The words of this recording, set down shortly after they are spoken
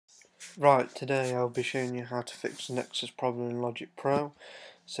Right, today I'll be showing you how to fix the Nexus problem in Logic Pro.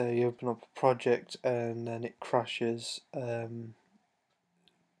 So you open up a project and then it crashes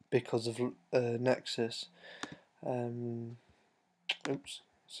because of Nexus. Oops.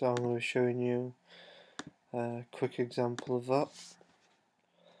 So I'm going to be showing you a quick example of that.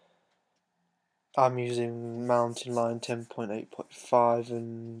 I'm using Mountain Lion 10.8.5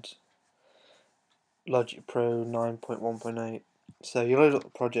 and Logic Pro 9.1.8. So you load up the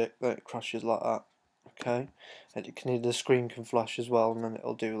project, then it crashes like that. Okay, and the screen can flash as well, and then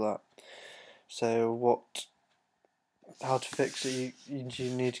it'll do that. So how to fix it?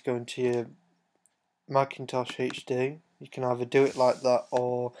 You need to go into your Macintosh HD. You can either do it like that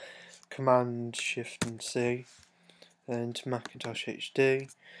or Command Shift and C. Then into Macintosh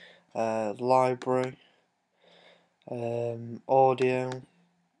HD, library, audio,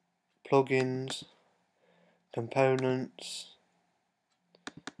 plugins, components,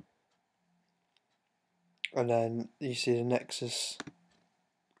 and then you see the Nexus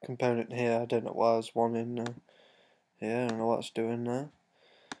component here. I don't know why there's one in there. Yeah, I don't know what it's doing there.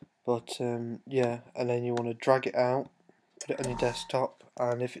 But yeah, and then you want to drag it out, put it on your desktop,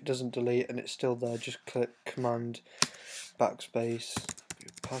 and if it doesn't delete and it's still there, just click Command backspace, put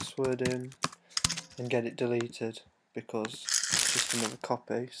your password in, and get it deleted because it's just another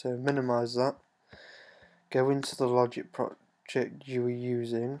copy. So minimize that. Go into the Logic project you were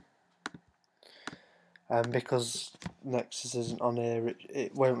using, and because Nexus isn't on here,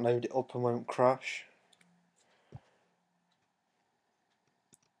 it won't load it up and won't crash.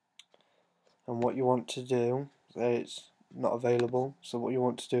 And what you want to do, it's not available, so what you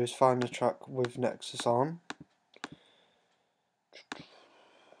want to do is find the track with Nexus on.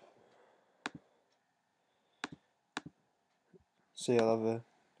 See,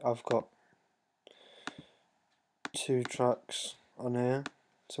 I've got 2 tracks on here,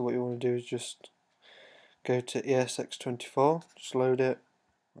 so what you want to do is just go to ESX24, just load it,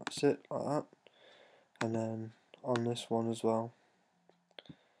 that's it, like that, and then on this one as well,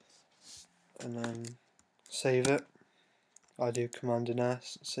 and then save it. I do Command and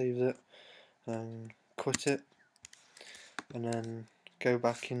S, saves it, and quit it, and then go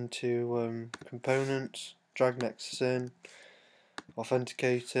back into components, drag Nexus in,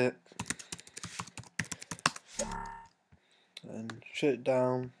 authenticate it, and shut it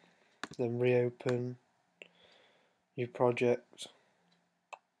down, then reopen your project,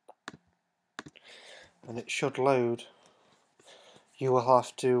 and it should load. You will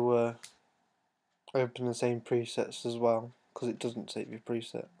have to open the same presets as well, because it doesn't save your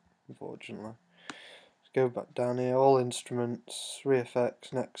preset, unfortunately. Let's go back down here, all instruments,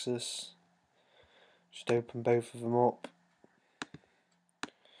 ReFX, Nexus, just open both of them up.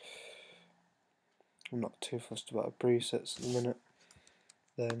 I'm not too fussed about the presets at the minute.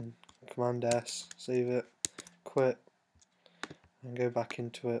 Then Command S, save it, quit, and go back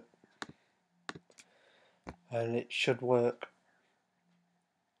into it, and it should work.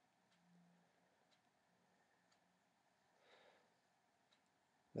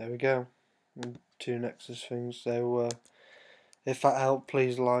 There we go, 2 Nexus things. So if that helped,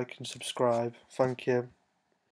 please like and subscribe. Thank you.